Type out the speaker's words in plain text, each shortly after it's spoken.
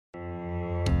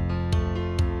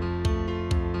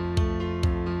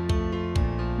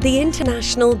The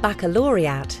International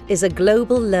Baccalaureate is a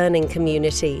global learning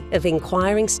community of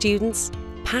inquiring students,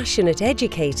 passionate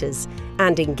educators,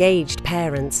 and engaged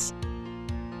parents.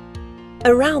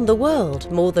 Around the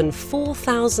world, more than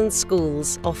 4,000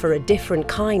 schools offer a different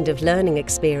kind of learning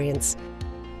experience,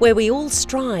 where we all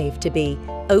strive to be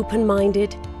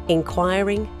open-minded,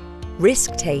 inquiring,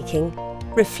 risk-taking,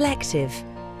 reflective,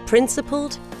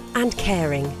 principled, and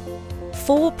caring.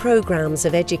 4 programs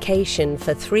of education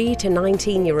for 3 to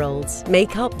 19-year-olds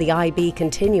make up the IB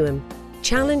Continuum,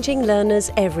 challenging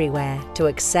learners everywhere to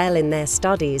excel in their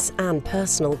studies and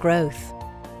personal growth.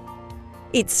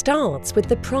 It starts with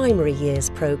the primary years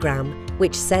program,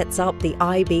 which sets up the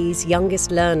IB's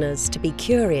youngest learners to be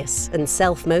curious and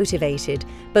self-motivated,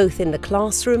 both in the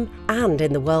classroom and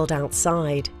in the world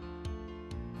outside.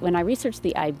 When I researched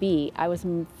the IB, I was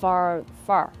by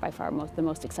far the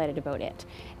most excited about it.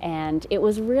 And it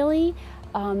was really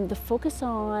the focus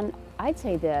on, I'd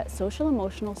say, the social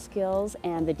emotional skills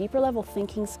and the deeper level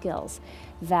thinking skills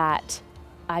that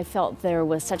I felt there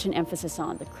was such an emphasis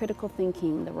on, the critical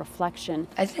thinking, the reflection.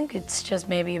 I think it's just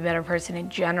maybe a better person in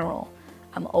general.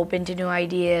 I'm open to new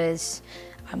ideas,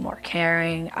 I'm more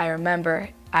caring. I remember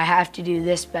I have to do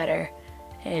this better.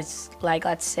 It's like,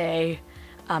 let's say,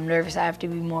 I'm nervous, I have to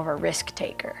be more of a risk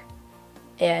taker.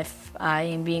 If I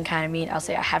am being kind of mean, I'll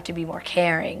say I have to be more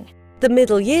caring. The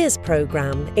middle years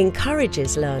program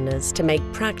encourages learners to make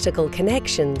practical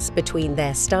connections between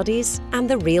their studies and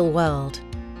the real world.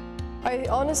 I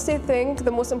honestly think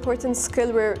the most important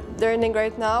skill we're learning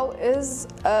right now is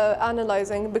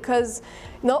analyzing, because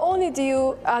not only do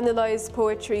you analyze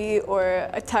poetry or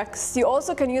a text, you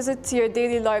also can use it to your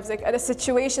daily lives. Like at a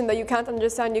situation that you can't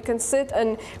understand, you can sit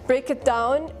and break it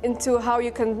down into how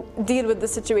you can deal with the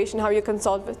situation, how you can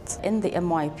solve it. In the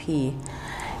MYP,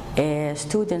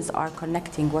 students are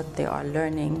connecting what they are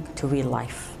learning to real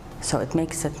life. So it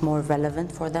makes it more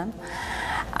relevant for them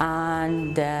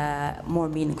and more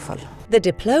meaningful. The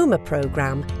diploma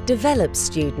program develops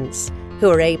students who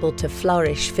are able to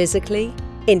flourish physically,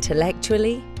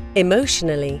 intellectually,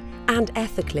 emotionally, and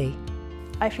ethically.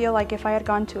 I feel like if I had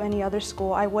gone to any other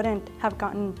school, I wouldn't have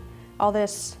gotten all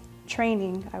this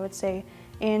training, I would say,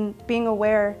 in being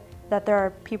aware that there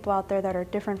are people out there that are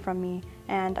different from me.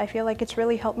 And I feel like it's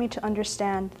really helped me to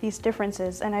understand these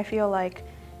differences, and I feel like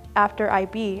after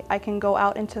IB, I can go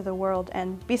out into the world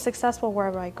and be successful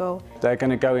wherever I go. They're going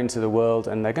to go into the world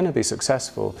and they're going to be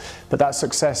successful, but that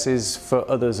success is for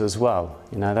others as well.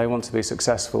 You know, they want to be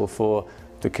successful for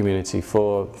the community,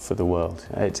 for the world.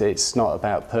 It's not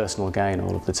about personal gain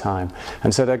all of the time.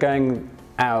 And so they're going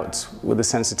out with a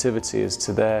sensitivity as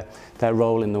to their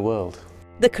role in the world.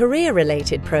 The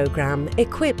career-related program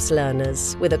equips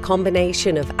learners with a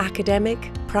combination of academic,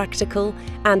 practical,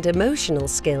 and emotional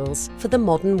skills for the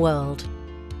modern world.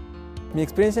 Mi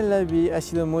experiencia en la IB ha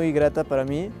sido muy grata para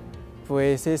mí,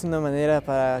 pues es una manera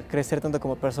para crecer tanto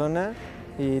como persona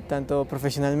y tanto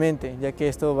profesionalmente, ya que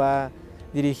esto va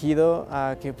dirigido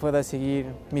a que pueda seguir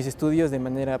mis estudios de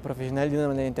manera profesional y de una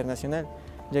manera internacional,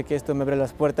 ya que esto me abre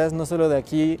las puertas no solo de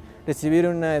aquí recibir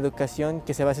una educación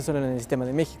que se base solo en el sistema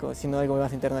de México, sino algo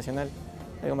más internacional,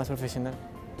 algo más profesional.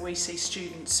 We see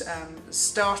students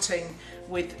starting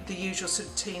with the usual sort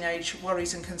of teenage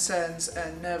worries and concerns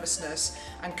and nervousness,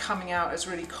 and coming out as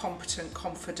really competent,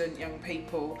 confident young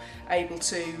people, able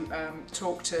to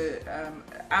talk to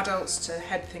adults, to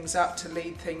head things up, to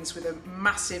lead things with a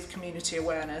massive community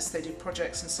awareness. They do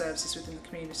projects and services within the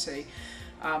community.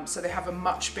 So they have a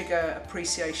much bigger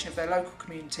appreciation of their local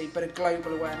community, but a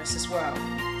global awareness as well.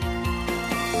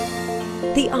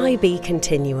 The IB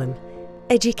Continuum.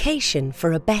 Education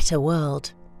for a better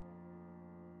world.